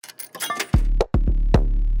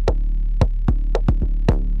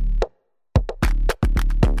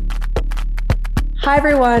Hi,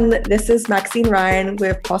 everyone. This is Maxine Ryan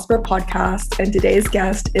with Prosper Podcast, and today's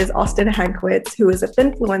guest is Austin Hankwitz, who is a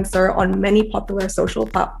finfluencer on many popular social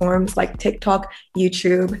platforms like TikTok,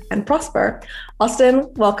 YouTube, and Prosper. Austin,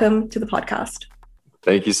 welcome to the podcast.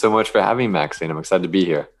 Thank you so much for having me, Maxine. I'm excited to be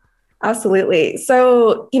here. Absolutely.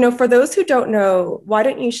 So, for those who don't know, why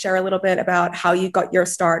don't you share a little bit about how you got your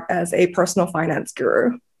start as a personal finance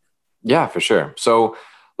guru? Yeah, for sure. So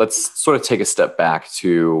let's sort of take a step back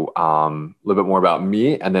to a little bit more about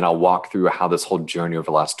me, and then I'll walk through how this whole journey over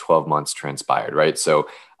the last 12 months transpired, right? So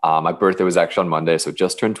my birthday was actually on Monday, so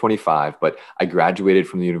just turned 25, but I graduated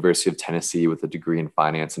from the University of Tennessee with a degree in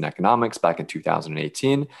finance and economics back in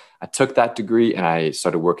 2018. I took that degree and I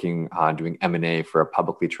started working on doing M&A for a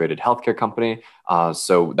publicly traded healthcare company.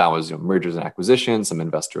 So that was mergers and acquisitions, some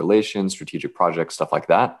investor relations, strategic projects, stuff like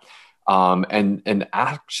that. And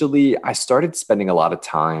actually, I started spending a lot of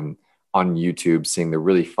time on YouTube, seeing the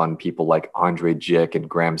really fun people like Andre Jick and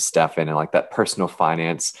Graham Stephan and like that personal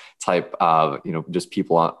finance type of, just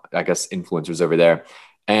people, I guess, influencers over there.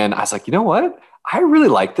 And I was like, you know what? I really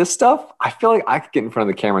like this stuff. I feel like I could get in front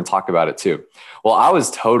of the camera and talk about it too. Well, I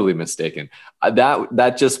was totally mistaken.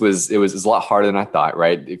 That just was, it was a lot harder than I thought,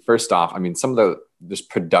 right? First off, I mean, some of the just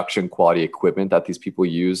production quality equipment that these people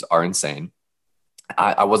use are insane.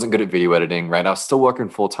 I wasn't good at video editing, right? I was still working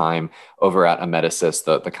full time over at Ametasys,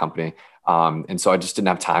 the company. And so I just didn't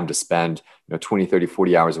have time to spend 20, 30,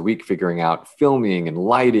 40 hours a week figuring out filming and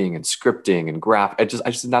lighting and scripting and I just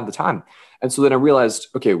didn't have the time. And so then I realized,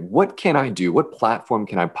 okay, what can I do? What platform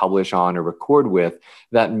can I publish on or record with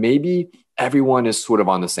that maybe everyone is sort of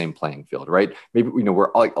on the same playing field, right? Maybe,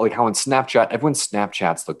 we're like how on Snapchat, everyone's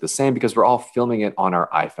Snapchats look the same because we're all filming it on our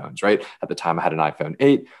iPhones, right? At the time I had an iPhone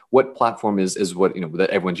 8. What platform is what, that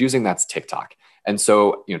everyone's using? That's TikTok. And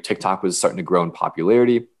so, TikTok was starting to grow in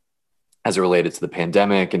popularity as it related to the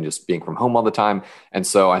pandemic and just being from home all the time. And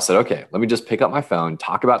so I said, okay, let me just pick up my phone,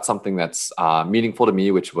 talk about something that's meaningful to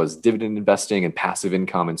me, which was dividend investing and passive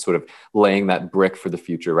income and sort of laying that brick for the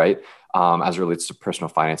future, right? As it relates to personal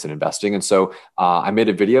finance and investing. And so I made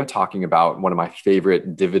a video talking about one of my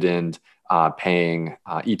favorite dividend paying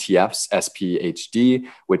ETFs, SPHD,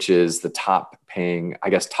 which is the top paying,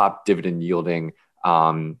 top dividend yielding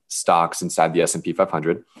stocks inside the S&P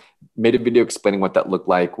 500. Made a video explaining what that looked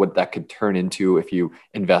like, what that could turn into if you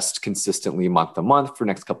invest consistently month to month for the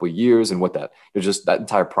next couple of years, and what that, just that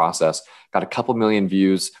entire process. Got a million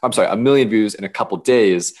views in a couple of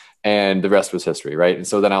days, and the rest was history, right? And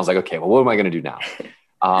so then I was like, okay, well, what am I going to do now?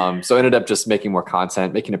 So I ended up just making more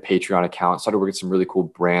content, making a Patreon account, started working with some really cool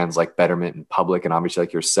brands like Betterment and Public, and obviously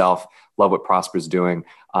like yourself. Love what Prosper's doing,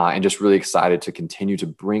 and just really excited to continue to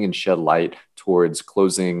bring and shed light towards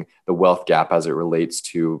closing the wealth gap as it relates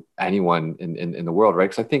to anyone in the world, right?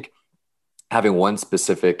 Because I think having one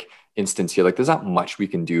specific instance here, like there's not much we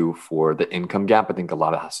can do for the income gap. I think a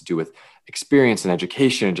lot of it has to do with experience and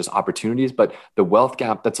education and just opportunities, but the wealth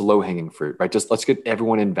gap, that's a low hanging fruit, right? Just let's get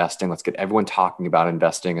everyone investing. Let's get everyone talking about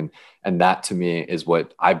investing. And that to me is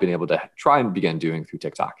what I've been able to try and begin doing through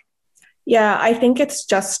TikTok. Yeah, I think it's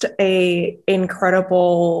just a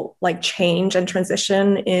incredible change and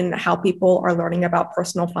transition in how people are learning about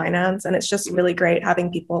personal finance. And it's just really great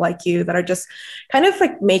having people like you that are just kind of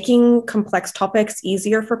making complex topics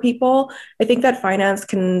easier for people. I think that finance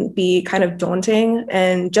can be kind of daunting,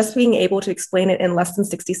 and just being able to explain it in less than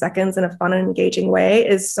 60 seconds in a fun and engaging way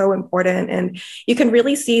is so important. And you can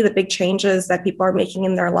really see the big changes that people are making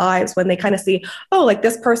in their lives when they kind of see, oh,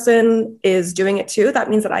 this person is doing it too.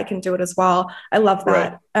 That means that I can do it as well. I love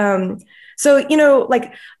that. Right. So,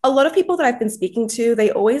 a lot of people that I've been speaking to,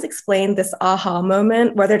 they always explain this aha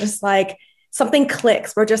moment where they're just something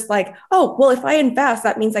clicks. We're just oh, well, if I invest,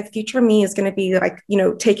 that means future me is going to be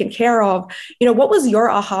taken care of. What was your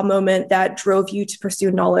aha moment that drove you to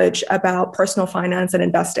pursue knowledge about personal finance and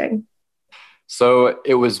investing? So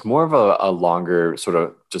it was more of a longer sort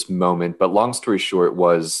of just moment, but long story short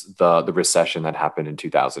was the recession that happened in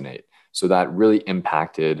 2008. So that really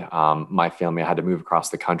impacted my family. I had to move across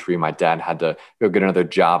the country. My dad had to go get another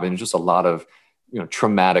job, and just a lot of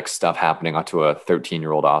traumatic stuff happening onto a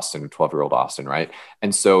 13-year-old Austin, 12-year-old Austin, right?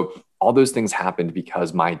 And so all those things happened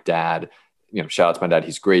because my dad, shout out to my dad,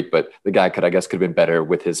 he's great, but the guy could have been better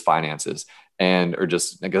with his finances or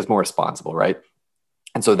just more responsible, right?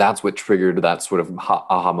 And so that's what triggered that sort of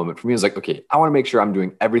aha moment for me. Is okay, I want to make sure I'm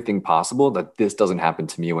doing everything possible that this doesn't happen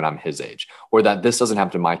to me when I'm his age, or that this doesn't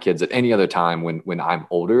happen to my kids at any other time when I'm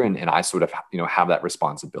older and I sort of, have that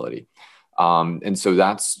responsibility. And so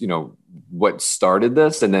that's, what started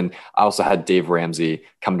this. And then I also had Dave Ramsey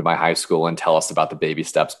come to my high school and tell us about the baby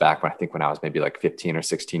steps back when I was maybe like 15 or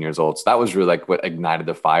 16 years old. So that was really like what ignited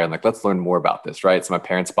the fire. And like, let's learn more about this, right? So my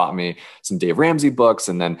parents bought me some Dave Ramsey books,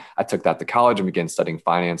 and then I took that to college and began studying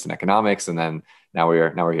finance and economics. And then now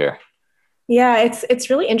we're here. Yeah, it's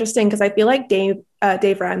really interesting because I feel like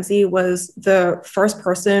Dave Ramsey was the first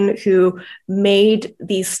person who made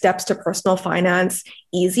these steps to personal finance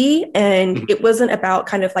easy, and Mhm. it wasn't about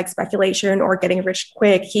kind of like speculation or getting rich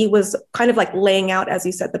quick. He was kind of like laying out, as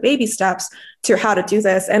you said, the baby steps to how to do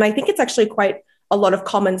this, and I think it's actually quite a lot of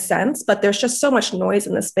common sense, but there's just so much noise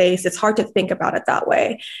in the space. It's hard to think about it that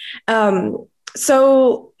way.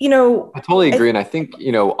 So I totally I agree. And I think,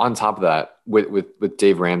 on top of that, with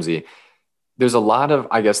Dave Ramsey, there's a lot of,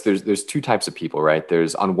 I guess there's two types of people, right?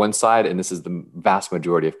 There's on one side, and this is the vast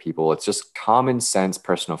majority of people, it's just common sense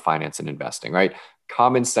personal finance and investing, right?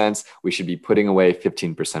 Common sense, we should be putting away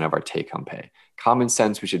 15% of our take home pay. Common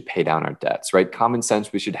sense, we should pay down our debts, right? Common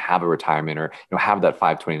sense, we should have a retirement or have that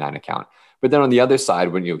 529 account. But then on the other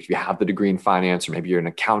side, when if you have the degree in finance, or maybe you're in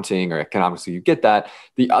accounting or economics, so you get that.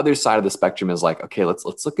 The other side of the spectrum is like, okay, let's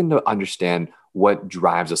look into understand what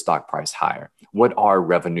drives a stock price higher. What are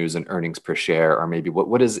revenues and earnings per share, or maybe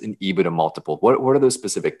what is an EBITDA multiple? What are those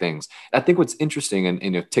specific things? I think what's interesting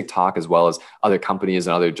in TikTok, as well as other companies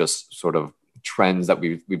and other just sort of trends that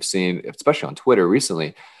we've seen, especially on Twitter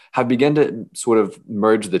recently, have begun to sort of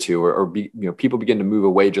merge the two, people begin to move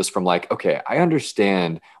away just from like, okay, I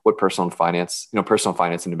understand what personal finance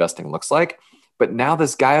and investing looks like, but now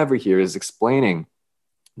this guy over here is explaining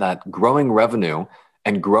that growing revenue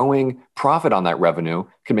and growing profit on that revenue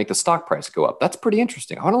can make the stock price go up. That's pretty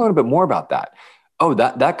interesting. I want to learn a bit more about that. Oh,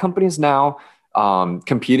 that company is now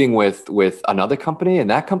competing with another company, and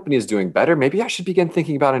that company is doing better. Maybe I should begin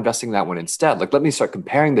thinking about investing in that one instead. Like, let me start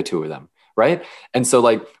comparing the two of them, right? And so,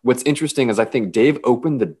 like, what's interesting is I think Dave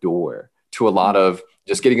opened the door to a lot of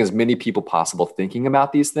just getting as many people possible thinking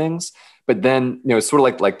about these things. But then, it's sort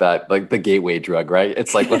of like that, like the gateway drug, right?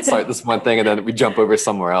 It's like, let's start this one thing and then we jump over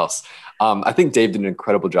somewhere else. I think Dave did an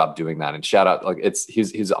incredible job doing that, and shout out, like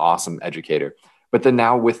he's an awesome educator. But then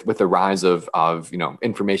now with the rise of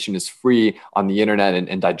information is free on the internet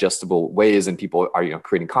in digestible ways, and people are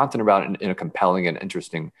creating content about it in a compelling and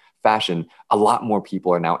interesting fashion, a lot more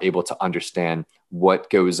people are now able to understand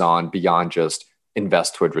what goes on beyond just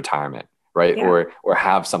invest toward retirement, right? yeah. Or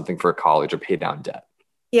have something for college or pay down debt.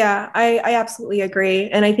 Yeah, I absolutely agree.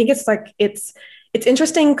 And I think it's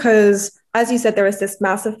interesting because, as you said, there was this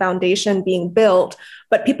massive foundation being built,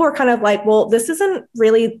 but people are kind of like, well, this isn't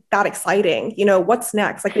really that exciting. What's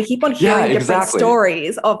next? Like, we keep on Yeah, hearing different exactly.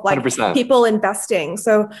 stories of like 100%. people investing.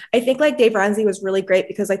 So I think like Dave Ramsey was really great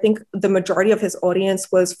because I think the majority of his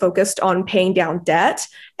audience was focused on paying down debt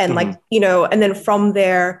and Mhm. and then from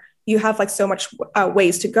there you have like so much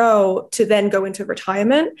ways to go to then go into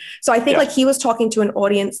retirement. So I think Yeah, like he was talking to an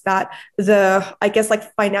audience that I guess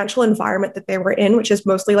like financial environment that they were in, which is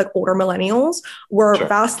mostly like older millennials, were sure.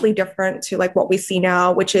 vastly different to like what we see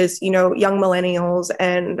now, which is, young millennials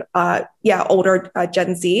and older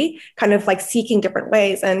Gen Z kind of like seeking different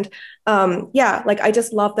ways. And like I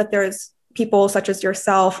just love that there's people such as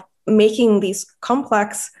yourself making these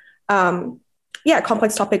complex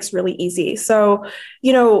topics really easy. So,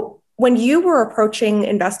 when you were approaching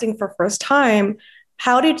investing for first time,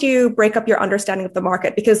 how did you break up your understanding of the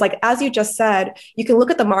market? Because, like, as you just said, you can look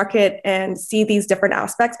at the market and see these different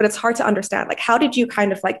aspects, but it's hard to understand. Like, how did you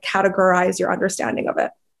kind of like categorize your understanding of it?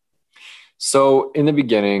 So in the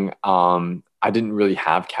beginning, I didn't really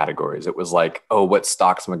have categories. It was like, oh, what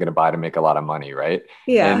stocks am I going to buy to make a lot of money, right?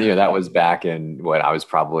 And Yeah. that was back in what I was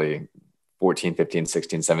probably 14, 15,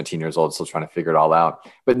 16, 17 years old, still trying to figure it all out.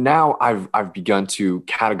 But now I've begun to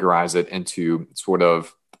categorize it into sort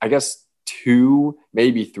of, I guess, two,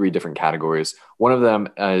 maybe three different categories. One of them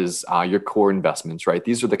is your core investments, right?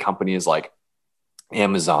 These are the companies like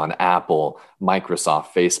Amazon, Apple, Microsoft,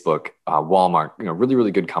 Facebook, Walmart, really, really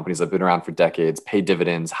good companies that have been around for decades, pay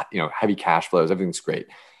dividends, heavy cash flows, everything's great.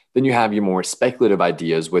 Then you have your more speculative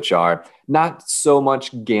ideas, which are not so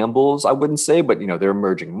much gambles, I wouldn't say, but they're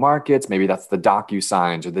emerging markets. Maybe that's the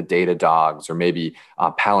DocuSigns or the Data Dogs or maybe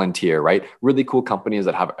Palantir, right? Really cool companies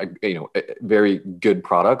that have very good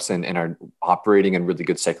products and are operating in really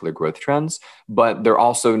good secular growth trends. But they're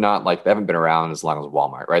also not like, they haven't been around as long as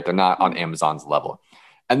Walmart, right? They're not on Amazon's level.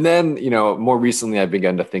 And then, more recently, I've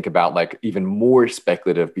begun to think about like even more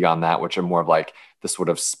speculative beyond that, which are more of like the sort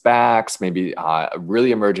of SPACs, maybe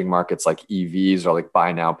really emerging markets like EVs or like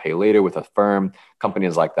buy now, pay later with Affirm,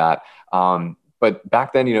 companies like that. But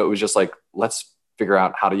back then, it was just like, let's figure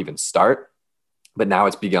out how to even start. But now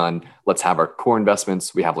it's begun, let's have our core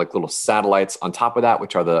investments. We have like little satellites on top of that,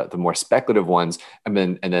 which are the more speculative ones. And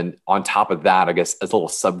then on top of that, I guess as a little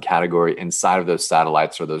subcategory inside of those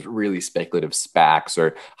satellites are those really speculative SPACs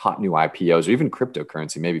or hot new IPOs or even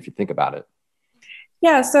cryptocurrency, maybe if you think about it.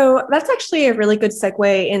 Yeah, so that's actually a really good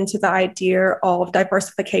segue into the idea of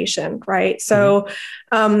diversification, right? Mhm. So,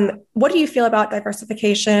 what do you feel about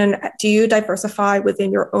diversification? Do you diversify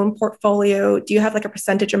within your own portfolio? Do you have like a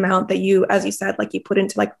percentage amount that you, as you said, like you put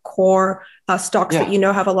into like core stocks that Yeah. you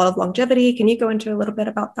know have a lot of longevity? Can you go into a little bit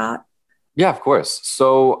about that? Yeah, of course.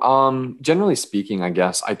 So, generally speaking, I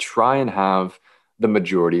guess I try and have the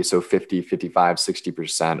majority, so 50, 55,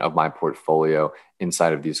 60% of my portfolio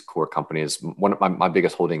inside of these core companies. One of my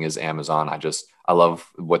biggest holding is Amazon. I love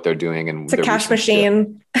what they're doing It's and a their cash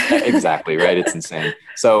recent shift. machine. Exactly, right? It's insane.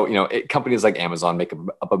 So, companies like Amazon make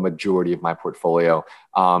up a majority of my portfolio.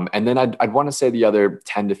 And then I'd want to say the other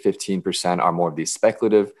 10 to 15% are more of these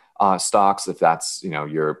speculative stocks, if that's,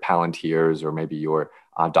 your Palantirs or maybe your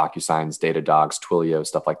DocuSigns, Datadogs, Twilio,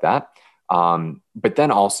 stuff like that. But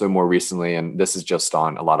then also more recently, and this is just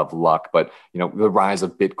on a lot of luck, but the rise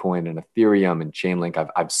of Bitcoin and Ethereum and Chainlink,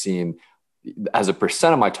 I've seen as a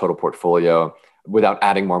percent of my total portfolio, without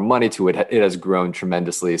adding more money to it, it has grown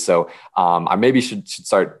tremendously. So I maybe should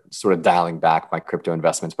start sort of dialing back my crypto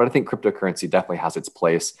investments. But I think cryptocurrency definitely has its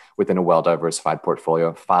place within a well-diversified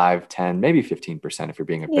portfolio, 5, 10, maybe 15% if you're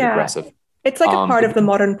being a bit Yeah, aggressive. it's like a part But of the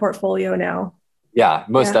modern portfolio now. yeah,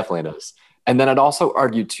 most Yeah. definitely it is. And then I'd also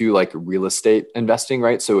argue too, like real estate investing,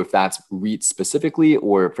 right? So if that's REITs specifically,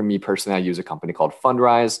 or for me personally, I use a company called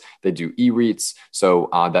Fundrise. They do e-REITs. So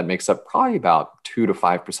that makes up probably about 2 to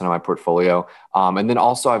 5% of my portfolio. And then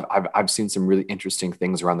also I've seen some really interesting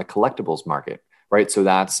things around the collectibles market. Right, so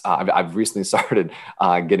that's I've recently started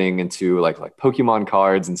getting into like Pokemon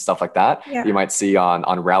cards and stuff like that you Yeah. might see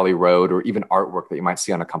on Rally Road, or even artwork that you might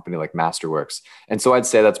see on a company like Masterworks. And so I'd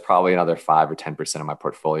say that's probably another 5 or 10% of my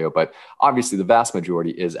portfolio. But obviously, the vast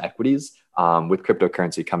majority is equities, with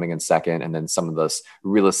cryptocurrency coming in second, and then some of this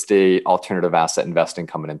real estate, alternative asset investing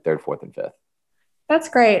coming in third, fourth, and fifth. That's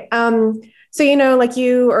great. So, like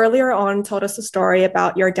you earlier on told us a story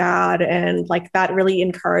about your dad, and like that really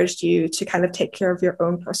encouraged you to kind of take care of your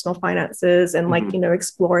own personal finances and like, Mhm.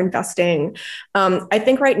 explore investing. I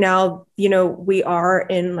think right now, we are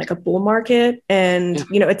in like a bull market and,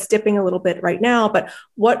 Yeah. it's dipping a little bit right now, but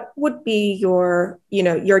what would be your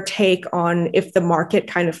take on if the market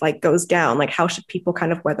kind of like goes down? Like, how should people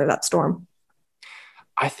kind of weather that storm?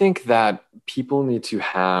 I think that people need to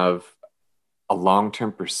have a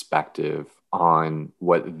long-term perspective on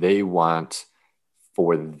what they want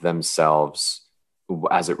for themselves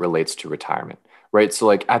as it relates to retirement, right? So,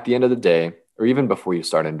 like at the end of the day, or even before you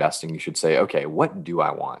start investing, you should say, okay, what do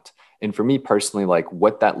I want? And for me personally, like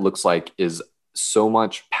what that looks like is so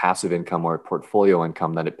much passive income or portfolio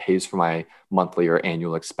income that it pays for my monthly or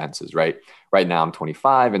annual expenses, right? Right now I'm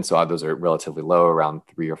 25, and so those are relatively low, around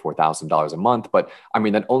 $3,000 or $4,000 a month. But I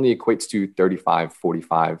mean, that only equates to 35,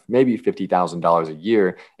 45, maybe $50,000 a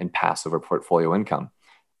year in passive or portfolio income.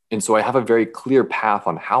 And so I have a very clear path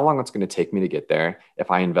on how long it's going to take me to get there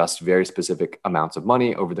if I invest very specific amounts of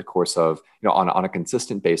money over the course of, on a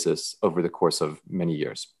consistent basis over the course of many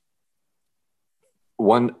years.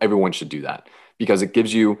 One, everyone should do that because it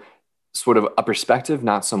gives you sort of a perspective,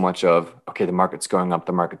 not so much of, okay, the market's going up,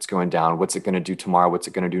 the market's going down. What's it going to do tomorrow? What's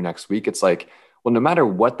it going to do next week? It's like, well, no matter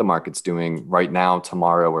what the market's doing right now,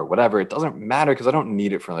 tomorrow, or whatever, it doesn't matter because I don't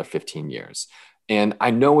need it for another 15 years. And I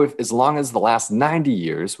know if as long as the last 90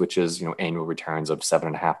 years, which is annual returns of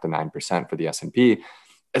 7.5 to 9% for the S&P,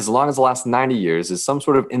 as long as the last 90 years is some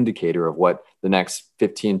sort of indicator of what the next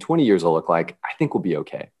 15, 20 years will look like, I think we'll be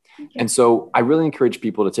okay. Yeah. And so I really encourage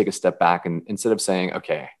people to take a step back and instead of saying,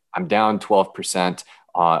 okay, I'm down 12%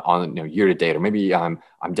 on year to date, or maybe I'm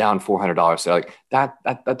down $400. So like that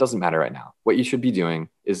doesn't matter right now. What you should be doing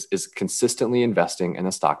is consistently investing in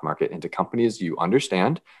the stock market into companies you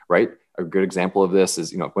understand, right? A good example of this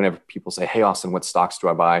is, whenever people say, hey, Austin, what stocks do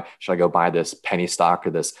I buy? Should I go buy this penny stock or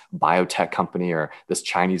this biotech company or this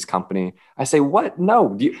Chinese company? I say, what?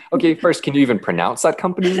 No. Okay, first, can you even pronounce that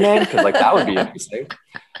company's name? Because like that would be interesting.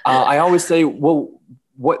 I always say, well,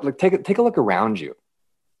 what? Like, take a look around you.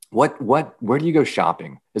 Where do you go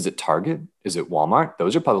shopping? Is it Target? Is it Walmart?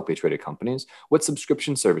 Those are publicly traded companies. What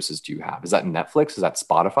subscription services do you have? Is that Netflix? Is that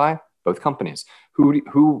Spotify? Both companies.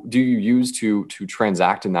 Who do you use to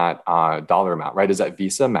transact in that dollar amount, right? Is that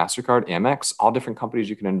Visa, MasterCard, Amex? All different companies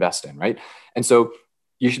you can invest in, right? And so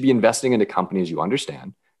you should be investing into companies you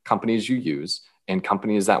understand, companies you use, and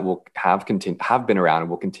companies that will have been around and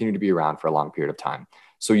will continue to be around for a long period of time.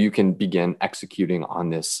 So you can begin executing on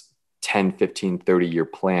this 10, 15, 30-year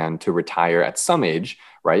plan to retire at some age,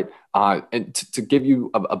 right? And to give you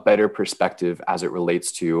a better perspective as it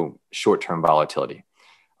relates to short-term volatility.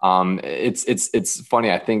 It's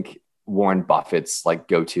funny. I think Warren Buffett's like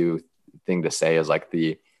go-to thing to say is like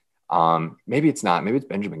maybe it's not, maybe it's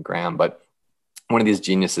Benjamin Graham, but one of these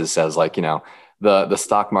geniuses says like, the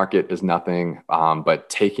stock market is nothing but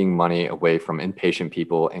taking money away from impatient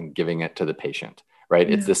people and giving it to the patient, right?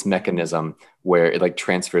 Yeah. It's this mechanism where it like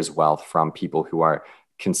transfers wealth from people who are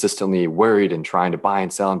consistently worried and trying to buy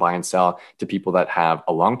and sell to people that have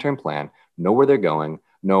a long-term plan, know where they're going,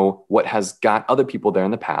 know what has got other people there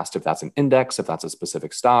in the past, if that's an index, if that's a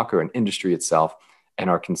specific stock or an industry itself, and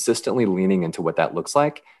are consistently leaning into what that looks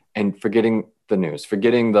like and forgetting the news,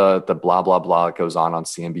 forgetting the blah, blah, blah that goes on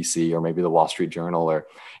CNBC or maybe the Wall Street Journal, or,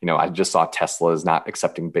 I just saw Tesla is not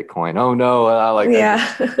accepting Bitcoin. Oh no,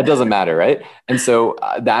 it doesn't matter, right? And so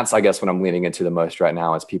that's, I guess, what I'm leaning into the most right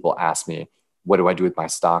now as people ask me, what do I do with my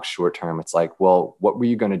stocks short term? It's like, well, what were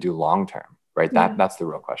you going to do long term, right? That's the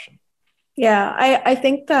real question. Yeah, I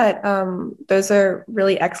think that those are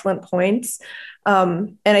really excellent points.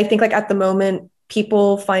 And I think like at the moment,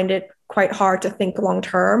 people find it quite hard to think long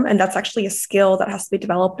term. And that's actually a skill that has to be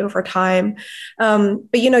developed over time.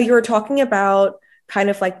 But, you were talking about kind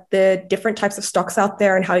of like the different types of stocks out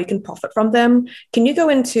there and how you can profit from them. Can you go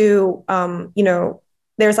into,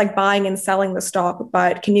 there's like buying and selling the stock,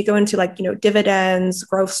 but can you go into like, dividends,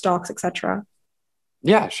 growth stocks, et cetera?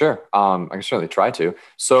 Yeah, sure. I can certainly try to.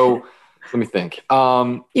 So let me think.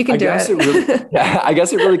 You can do it. I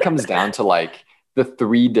guess it really comes down to like the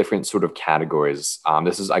three different sort of categories.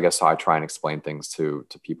 This is, I guess, how I try and explain things to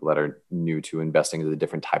people that are new to investing into the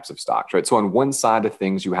different types of stocks, right? So on one side of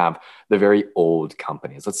things, you have the very old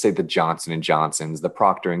companies. Let's say the Johnson & Johnsons, the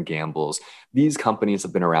Procter & Gambles. These companies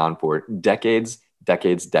have been around for decades.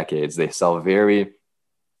 They sell very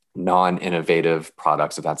non-innovative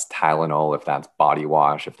products, if that's Tylenol, if that's body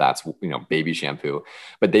wash, if that's baby shampoo,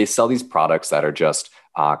 but they sell these products that are just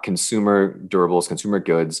consumer durables, consumer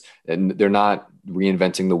goods, and they're not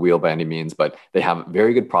reinventing the wheel by any means, but they have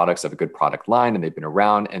very good products, have a good product line, and they've been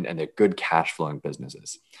around, and they're good cash flowing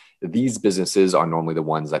businesses. These businesses are normally the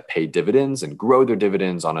ones that pay dividends and grow their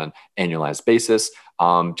dividends on an annualized basis,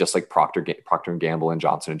 just like Procter & Gamble and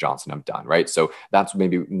Johnson & Johnson have done, right? So that's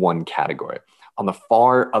maybe one category. On the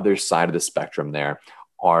far other side of the spectrum there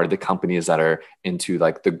are the companies that are into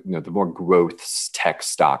like the more growth tech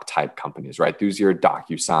stock type companies, right? These are your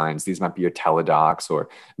DocuSigns, these might be your Teledocs or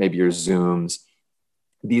maybe your Zooms.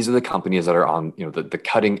 These are the companies that are on the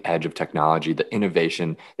cutting edge of technology, the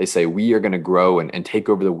innovation. They say we are going to grow and take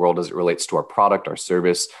over the world as it relates to our product, our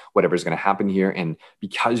service, whatever's going to happen here. And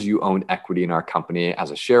because you own equity in our company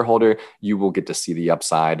as a shareholder, you will get to see the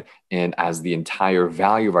upside. And as the entire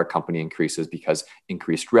value of our company increases because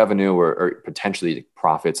increased revenue or potentially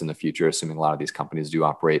profits in the future, assuming a lot of these companies do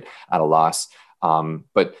operate at a loss.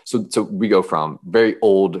 But so we go from very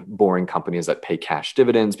old, boring companies that pay cash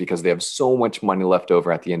dividends because they have so much money left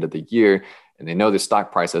over at the end of the year, and they know the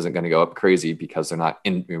stock price isn't going to go up crazy because they're not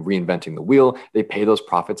reinventing the wheel. They pay those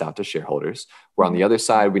profits out to shareholders. Where on the other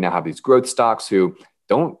side, we now have these growth stocks who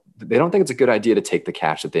don't think it's a good idea to take the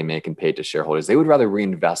cash that they make and pay it to shareholders. They would rather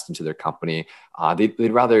reinvest into their company.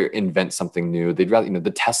 They'd rather invent something new. They'd rather,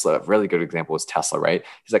 the Tesla, a really good example is Tesla, right?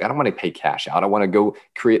 He's like, I don't want to pay cash out. I want to go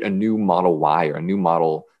create a new Model Y or a new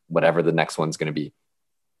model, whatever the next one's going to be.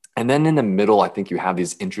 And then in the middle, I think you have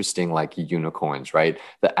these interesting like unicorns, right?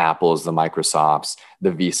 The Apples, the Microsofts,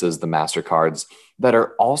 the Visas, the MasterCards that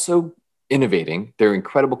are also innovating. They're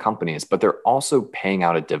incredible companies, but they're also paying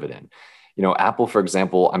out a dividend. Apple, for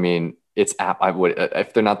example, I mean, if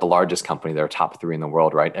they're not the largest company, they're top 3 in the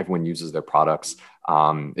world, right? Everyone uses their products.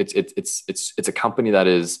 It's a company that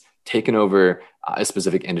is taken over a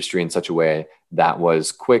specific industry in such a way that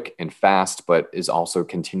was quick and fast, but is also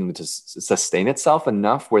continuing to sustain itself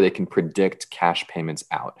enough where they can predict cash payments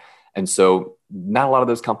out. And so not a lot of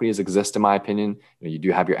those companies exist, in my opinion. You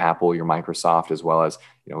do have your Apple, your Microsoft, as well as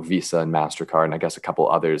Visa and MasterCard, and I guess a couple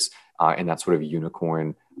others in that sort of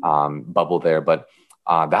unicorn bubble there. But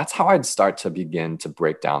that's how I'd start to begin to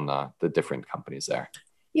break down the different companies there.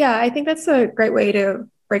 Yeah, I think that's a great way to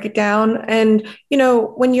break it down. And,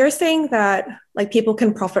 when you're saying that like people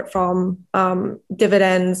can profit from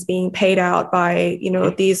dividends being paid out by,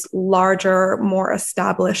 these larger, more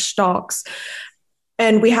established stocks,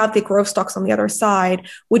 and we have the growth stocks on the other side,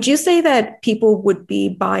 would you say that people would be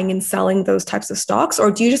buying and selling those types of stocks? Or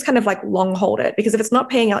do you just kind of like long hold it? Because if it's not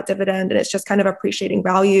paying out dividend and it's just kind of appreciating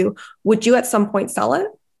value, would you at some point sell it?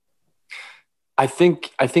 I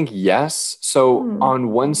think yes. So Hmm.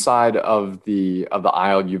 on one side of the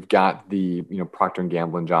aisle, you've got the Procter and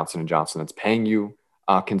Gamble and Johnson and Johnson that's paying you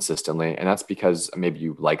consistently, and that's because maybe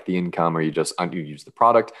you like the income or you just you use the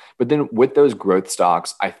product. But then with those growth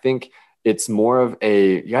stocks, I think it's more of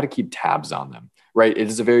a you got to keep tabs on them, right? It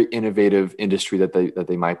is a very innovative industry that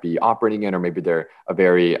they might be operating in, or maybe they're a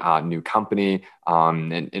very new company.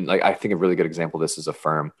 And like I think a really good example of this is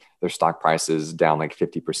Affirm. Their stock price is down like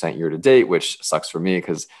 50% year to date, which sucks for me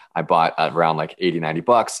because I bought at around like 80,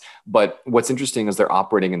 $90. But what's interesting is they're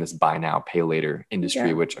operating in this buy now, pay later industry,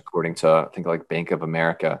 Yeah. which according to I think like Bank of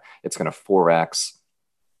America, it's going to 4x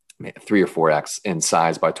 3 or 4x in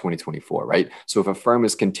size by 2024, right? So if a firm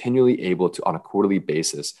is continually able to, on a quarterly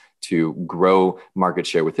basis, to grow market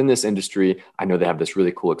share within this industry, I know they have this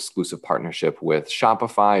really cool exclusive partnership with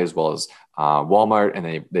Shopify as well as Walmart,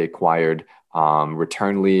 and they acquired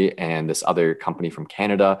Returnly and this other company from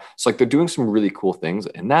Canada. So like they're doing some really cool things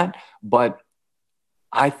in that, but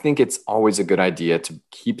I think it's always a good idea to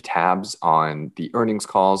keep tabs on the earnings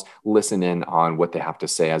calls, listen in on what they have to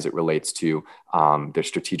say as it relates to their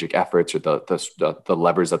strategic efforts or the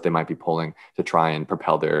levers that they might be pulling to try and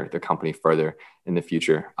propel their company further in the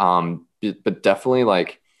future. But definitely,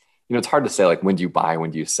 like, it's hard to say like when do you buy,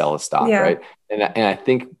 when do you sell a stock, Yeah. right? And I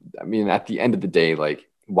think, I mean, at the end of the day, like,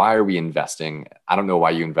 why are we investing? I don't know why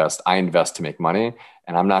you invest. I invest to make money,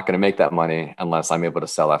 and I'm not going to make that money unless I'm able to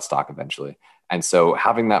sell that stock eventually. And so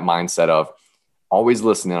having that mindset of always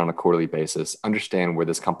listening on a quarterly basis, understand where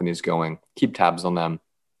this company is going, keep tabs on them,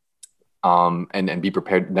 and be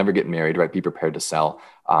prepared, never get married, right? Be prepared to sell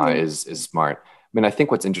Yeah. is smart. I mean, I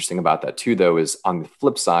think what's interesting about that too, though, is on the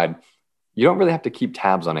flip side, you don't really have to keep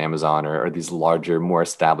tabs on Amazon or these larger, more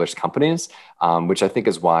established companies, which I think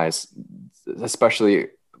is wise, especially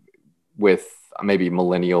with maybe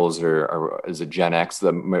millennials or is it Gen X,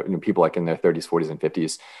 people like in their 30s, 40s, and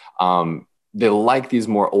 50s. They like these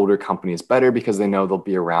more older companies better because they know they'll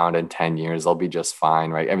be around in 10 years. They'll be just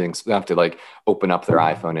fine, right? Everything's, they have to like open up their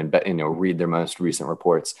iPhone and read their most recent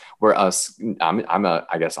reports. Where us,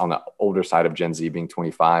 I guess on the older side of Gen Z being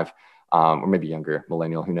 25, or maybe younger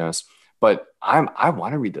millennial, who knows? But I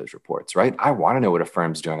want to read those reports, right? I want to know what a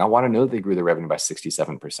firm's doing. I want to know they grew their revenue by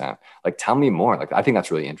 67%. Like, tell me more. Like, I think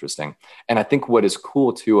that's really interesting. And I think what is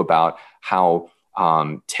cool too about how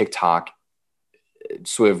TikTok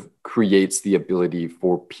sort of creates the ability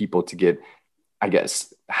for people to get, I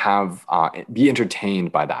guess, have be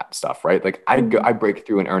entertained by that stuff, right? Like I Mhm. break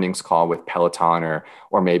through an earnings call with Peloton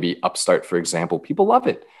or maybe Upstart, for example. People love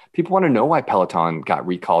it. People want to know why Peloton got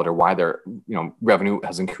recalled or why their revenue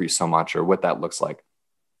has increased so much or what that looks like.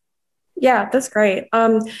 Yeah, that's great.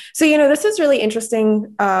 So this is really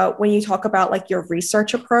interesting when you talk about like your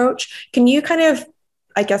research approach. Can you kind of,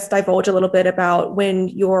 I guess, divulge a little bit about when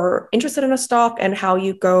you're interested in a stock and how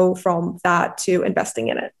you go from that to investing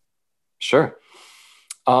in it? Sure.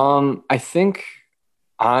 I think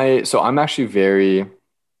I'm actually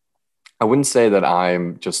I wouldn't say that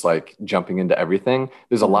I'm just like jumping into everything.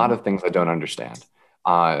 There's a lot Mhm. of things I don't understand.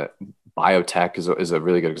 Uh, Biotech is a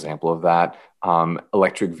really good example of that.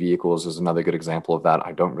 Electric vehicles is another good example of that.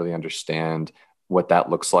 I don't really understand what that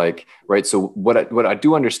looks like, right? So what I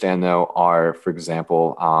do understand though are, for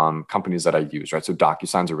example, companies that I use, right? So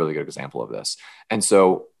DocuSign's a really good example of this. And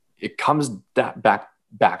so it comes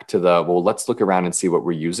back to well, let's look around and see what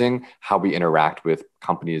we're using, how we interact with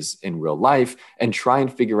companies in real life, and try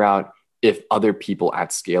and figure out if other people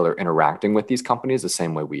at scale are interacting with these companies the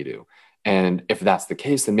same way we do. And if that's the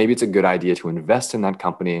case, then maybe it's a good idea to invest in that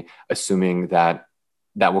company, assuming that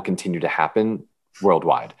that will continue to happen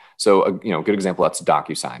worldwide. So, good example, that's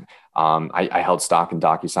DocuSign. I held stock in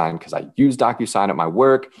DocuSign because I use DocuSign at my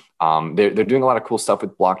work. They're doing a lot of cool stuff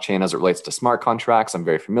with blockchain as it relates to smart contracts. I'm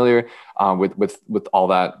very familiar with all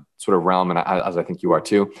that sort of realm, and as I think you are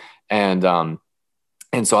too. And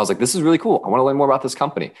and so I was like, this is really cool. I want to learn more about this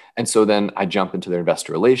company. And so then I jump into their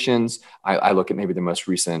investor relations. I look at maybe their most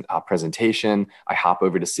recent presentation. I hop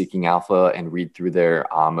over to Seeking Alpha and read through their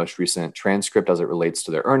most recent transcript as it relates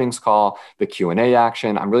to their earnings call, the Q&A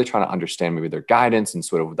action. I'm really trying to understand maybe their guidance and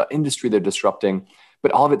sort of the industry they're disrupting.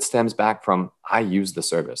 But all of it stems back from I use the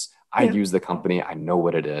service. I Yeah. use the company. I know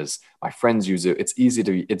what it is. My friends use it. It's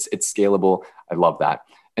easy it's scalable. I love that.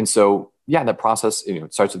 And so, yeah, that process,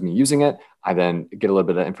 it starts with me using it. I then get a little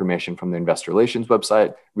bit of information from the investor relations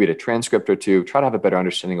website, read a transcript or two, try to have a better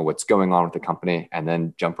understanding of what's going on with the company, and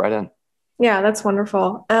then jump right in. Yeah, that's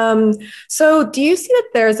wonderful. So do you see that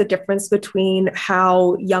there's a difference between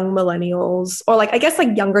how young millennials, or like I guess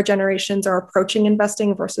like younger generations, are approaching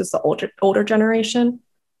investing versus the older generation?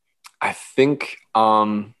 I think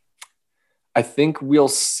I think we'll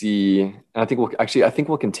see, and I think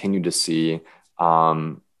we'll continue to see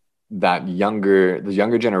um, the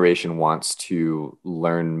younger generation wants to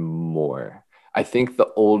learn more. I think the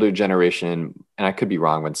older generation, and I could be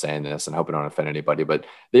wrong when saying this, and I hope I don't offend anybody, but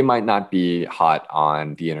they might not be hot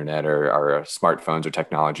on the internet or smartphones or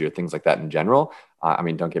technology or things like that in general. I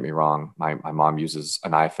mean, don't get me wrong. My mom uses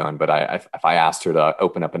an iPhone, but if I asked her to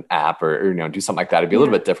open up an app or do something like that, it'd be a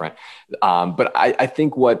little Yeah. bit different. But I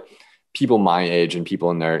think what people my age and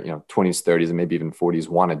people in their 20s, 30s, and maybe even 40s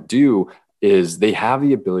want to do is they have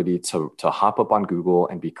the ability to hop up on Google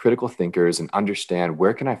and be critical thinkers and understand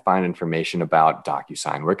where can I find information about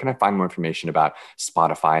DocuSign? Where can I find more information about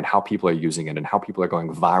Spotify and how people are using it and how people are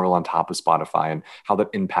going viral on top of Spotify and how that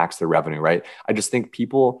impacts their revenue, right? I just think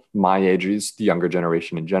people my age, the younger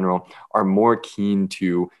generation in general, are more keen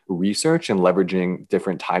to research and leveraging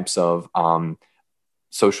different types of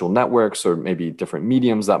social networks or maybe different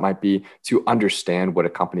mediums that might be to understand what a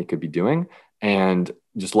company could be doing and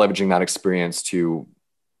just leveraging that experience to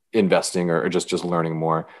investing or just learning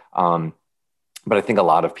more. But I think a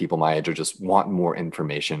lot of people my age are just want more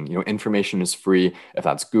information. Information is free. If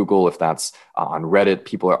that's Google, if that's on Reddit,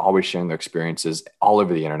 people are always sharing their experiences all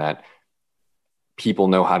over the internet. People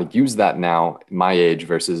know how to use that now, my age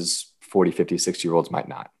versus 40, 50, 60-year-olds might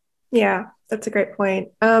not. Yeah, that's a great point.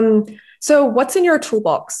 So what's in your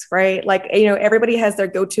toolbox, right? Like, everybody has their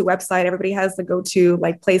go-to website, everybody has the go-to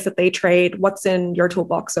like place that they trade. What's in your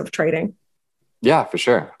toolbox of trading? Yeah, for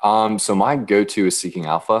sure. So my go-to is Seeking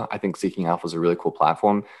Alpha. I think Seeking Alpha is a really cool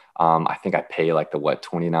platform. I think I pay like the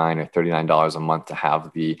 $29 or $39 a month to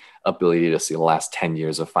have the ability to see the last 10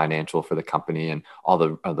 years of financial for the company and all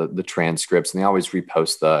the transcripts. And they always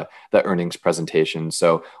repost the earnings presentation.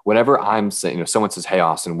 So whenever I'm saying, someone says, "Hey,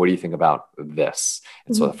 Austin, what do you think about this?"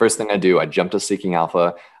 And so the Mhm. first thing I do, I jump to Seeking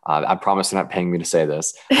Alpha. I promise they're not paying me to say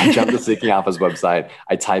this. I jump to Seeking Alpha's website.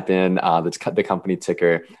 I type in the company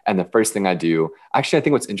ticker. And the first thing I do, actually, I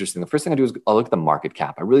think what's interesting, the first thing I do is I look at the market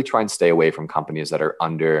cap. I really try and stay away from companies that are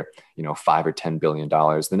under, 5 or $10 billion.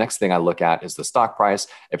 The next thing I look at is the stock price.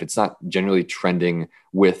 If it's not generally trending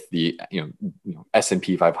with the,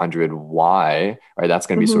 S&P 500 Y, right, that's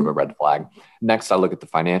going to be sort of a Mhm. red flag. Next, I look at the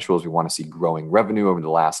financials. We want to see growing revenue over the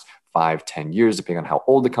last 5, 10 years, depending on how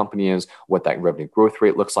old the company is, what that revenue growth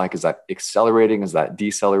rate looks like. Is that accelerating? Is that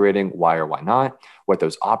decelerating? Why or why not? What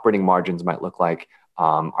those operating margins might look like.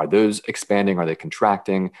 Are those expanding? Are they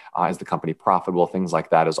contracting? Is the company profitable? Things like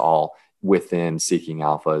that is all within Seeking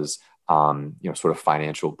Alpha's sort of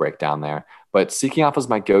financial breakdown there. But Seeking Alpha is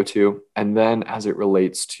my go-to. And then as it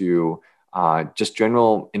relates to just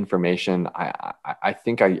general information, I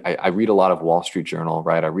think I read a lot of Wall Street Journal,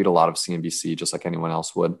 right? I read a lot of CNBC, just like anyone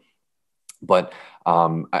else would. But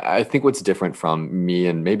I think what's different from me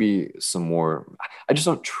and maybe some more, I just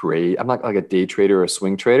don't trade. I'm not like a day trader or a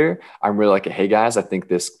swing trader. I'm really like, hey guys, I think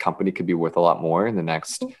this company could be worth a lot more in the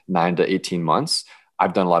next 9 to 18 months.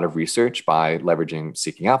 I've done a lot of research by leveraging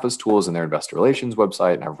Seeking Alpha's tools and their investor relations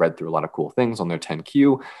website, and I've read through a lot of cool things on their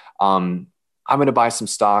 10Q. I'm going to buy some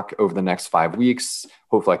stock over the next 5 weeks.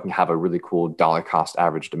 Hopefully, I can have a really cool dollar cost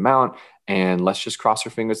averaged amount, and let's just cross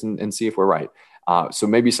our fingers and see if we're right. So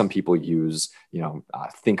maybe some people use,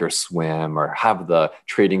 Thinkorswim or have the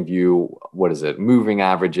trading view, what is it, moving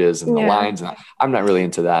averages and the Yeah. lines. And I'm not really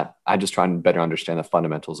into that. I just try and better understand the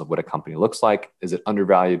fundamentals of what a company looks like. Is it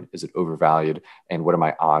undervalued? Is it overvalued? And what are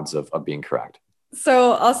my odds of being correct?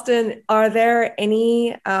 So, Austin, are there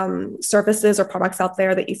any services or products out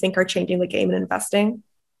there that you think are changing the game in investing?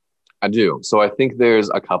 I do. So I think there's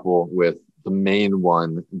a couple, with the main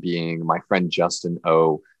one being my friend Justin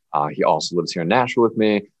O. He also lives here in Nashville with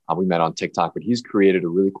me. We met on TikTok, but he's created a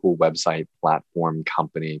really cool website platform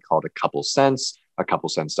company called A Couple Cents,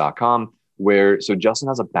 acouplecents.com, where so Justin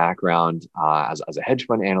has a background as a hedge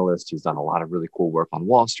fund analyst. He's done a lot of really cool work on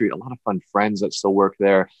Wall Street, a lot of fun friends that still work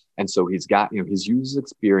there. And so he's got, he's used his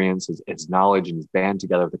experience, his knowledge, and he's band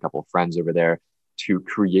together with a couple of friends over there to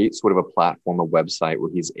create sort of a platform, a website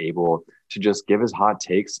where he's able to just give his hot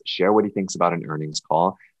takes, share what he thinks about an earnings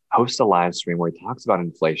call, host a live stream where he talks about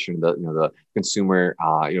inflation, the consumer,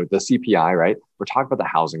 the CPI, right? We're talking about the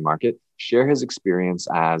housing market, share his experience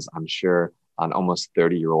as, I'm sure, an almost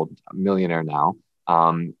 30-year-old millionaire now,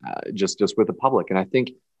 just with the public. And I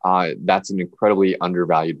think that's an incredibly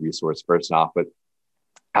undervalued resource, first off. But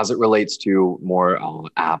as it relates to more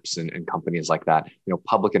apps and companies like that,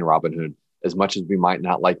 Public and Robinhood, as much as we might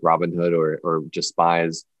not like Robinhood or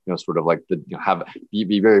despise, sort of like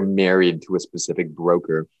be very married to a specific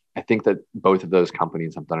broker, I think that both of those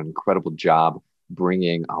companies have done an incredible job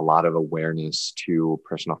bringing a lot of awareness to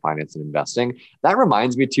personal finance and investing. That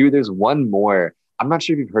reminds me too, there's one more. I'm not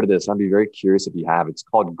sure if you've heard of this. I'd be very curious if you have. It's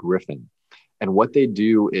called Griffin. And what they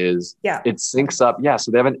do is it syncs up. Yeah.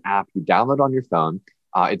 So they have an app you download on your phone.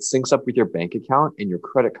 It syncs up with your bank account and your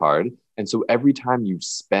credit card. And so every time you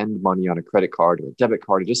spend money on a credit card or a debit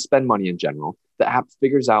card, or just spend money in general, the app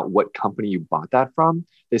figures out what company you bought that from.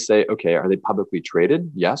 They say, okay, are they publicly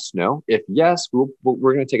traded? Yes, no. If yes,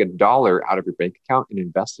 we're going to take $1 out of your bank account and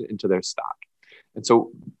invest it into their stock. And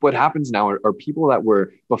so what happens now are people that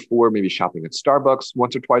were before maybe shopping at Starbucks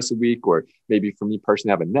once or twice a week, or maybe for me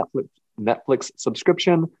personally, I have a Netflix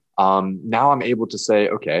subscription. Now I'm able to say,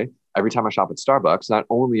 okay, every time I shop at Starbucks, not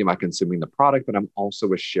only am I consuming the product, but I'm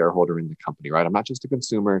also a shareholder in the company, right? I'm not just a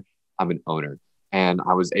consumer, I'm an owner. And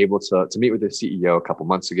I was able to meet with the CEO a couple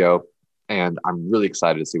months ago, and I'm really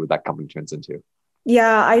excited to see what that company turns into.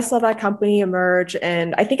 Yeah, I saw that company emerge.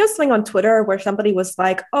 And I think it was something on Twitter where somebody was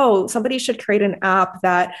like, oh, somebody should create an app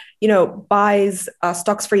that, buys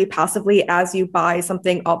stocks for you passively as you buy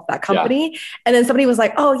something of that company. Yeah. And then somebody was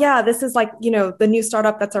like, oh, yeah, this is like, the new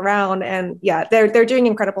startup that's around. And yeah, they're doing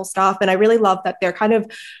incredible stuff. And I really love that they're kind of,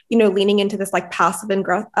 leaning into this like passive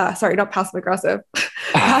aggressive,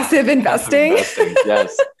 passive investing.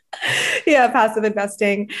 Yes. Yeah, passive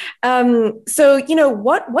investing. So,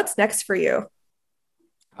 what's next for you?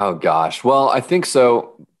 Oh gosh. Well, I think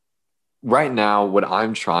so. Right now, what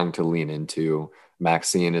I'm trying to lean into,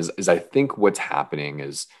 Maxine, is I think what's happening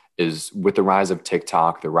is with the rise of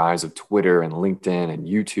TikTok, the rise of Twitter and LinkedIn and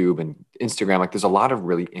YouTube and Instagram, like there's a lot of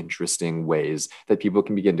really interesting ways that people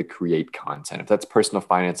can begin to create content. If that's personal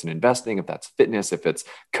finance and investing, if that's fitness, if it's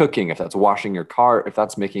cooking, if that's washing your car, if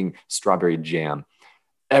that's making strawberry jam,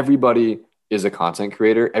 everybody is a content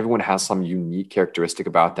creator. Everyone has some unique characteristic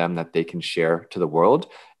about them that they can share to the world.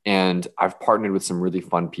 And I've partnered with some really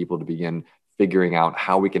fun people to begin figuring out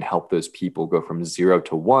how we can help those people go from 0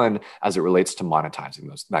 to 1 as it relates to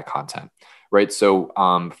monetizing that content, right? So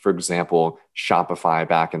for example, Shopify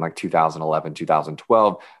back in like 2011,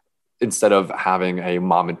 2012, instead of having a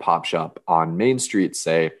mom and pop shop on Main Street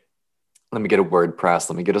say, let me get a WordPress,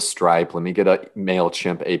 let me get a Stripe, let me get a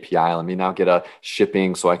MailChimp API, let me now get a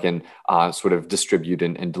shipping so I can sort of distribute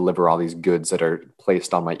and deliver all these goods that are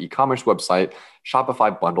placed on my e-commerce website.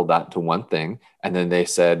 Shopify bundled that to one thing. And then they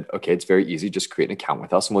said, okay, it's very easy. Just create an account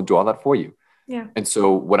with us and we'll do all that for you. Yeah. And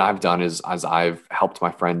so what I've done is I've helped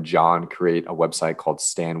my friend John create a website called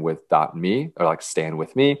standwith.me, or like Stand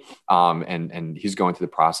With Me. And he's going through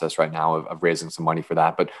the process right now of raising some money for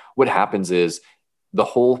that. But what happens is, the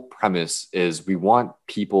whole premise is we want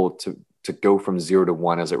people to go from 0 to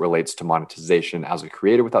 1 as it relates to monetization as a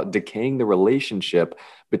creator without decaying the relationship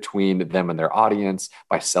between them and their audience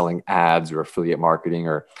by selling ads or affiliate marketing.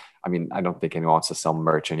 Or, I mean, I don't think anyone wants to sell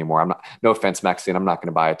merch anymore. No offense, Maxine, I'm not going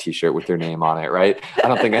to buy a t-shirt with your name on it, right? I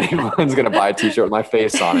don't think anyone's going to buy a t-shirt with my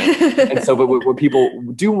face on it. And so, but what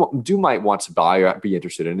people do might want to buy or be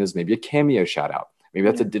interested in is maybe a Cameo shout out. Maybe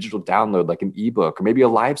that's a digital download, like an ebook, or maybe a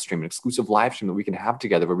live stream, an exclusive live stream that we can have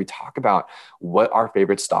together where we talk about what our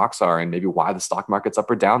favorite stocks are and maybe why the stock market's up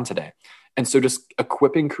or down today. And so just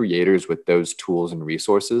equipping creators with those tools and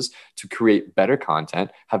resources to create better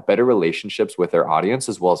content, have better relationships with their audience,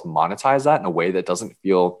 as well as monetize that in a way that doesn't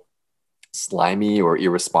feel slimy or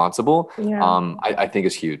irresponsible, I think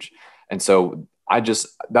is huge. And so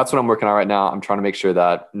that's what I'm working on right now. I'm trying to make sure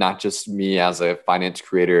that not just me as a finance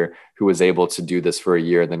creator who was able to do this for a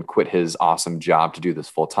year, then quit his awesome job to do this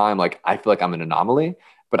full time. Like, I feel like I'm an anomaly,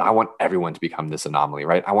 but I want everyone to become this anomaly,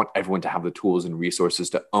 right? I want everyone to have the tools and resources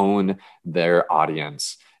to own their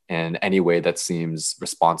audience in any way that seems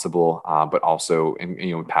responsible, but also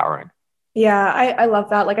empowering. Yeah, I love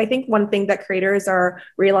that. Like, I think one thing that creators are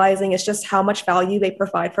realizing is just how much value they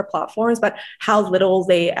provide for platforms, but how little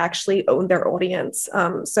they actually own their audience.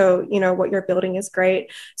 So, what you're building is great.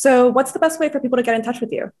 So what's the best way for people to get in touch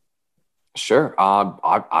with you? Sure.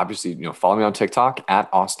 Obviously, follow me on TikTok at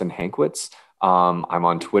Austin Hankwitz. I'm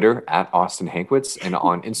on Twitter at Austin Hankwitz and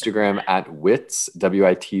on Instagram at Witz,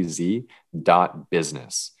 WITZ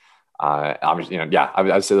 .business. Obviously,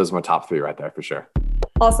 I'd say those are my top 3 right there for sure.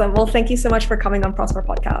 Awesome. Well, thank you so much for coming on Prosper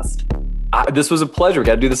Podcast. This was a pleasure. We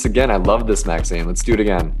got to do this again. I love this, Maxine. Let's do it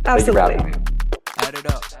again. Absolutely. Thank you for having me. Add it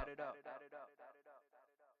up.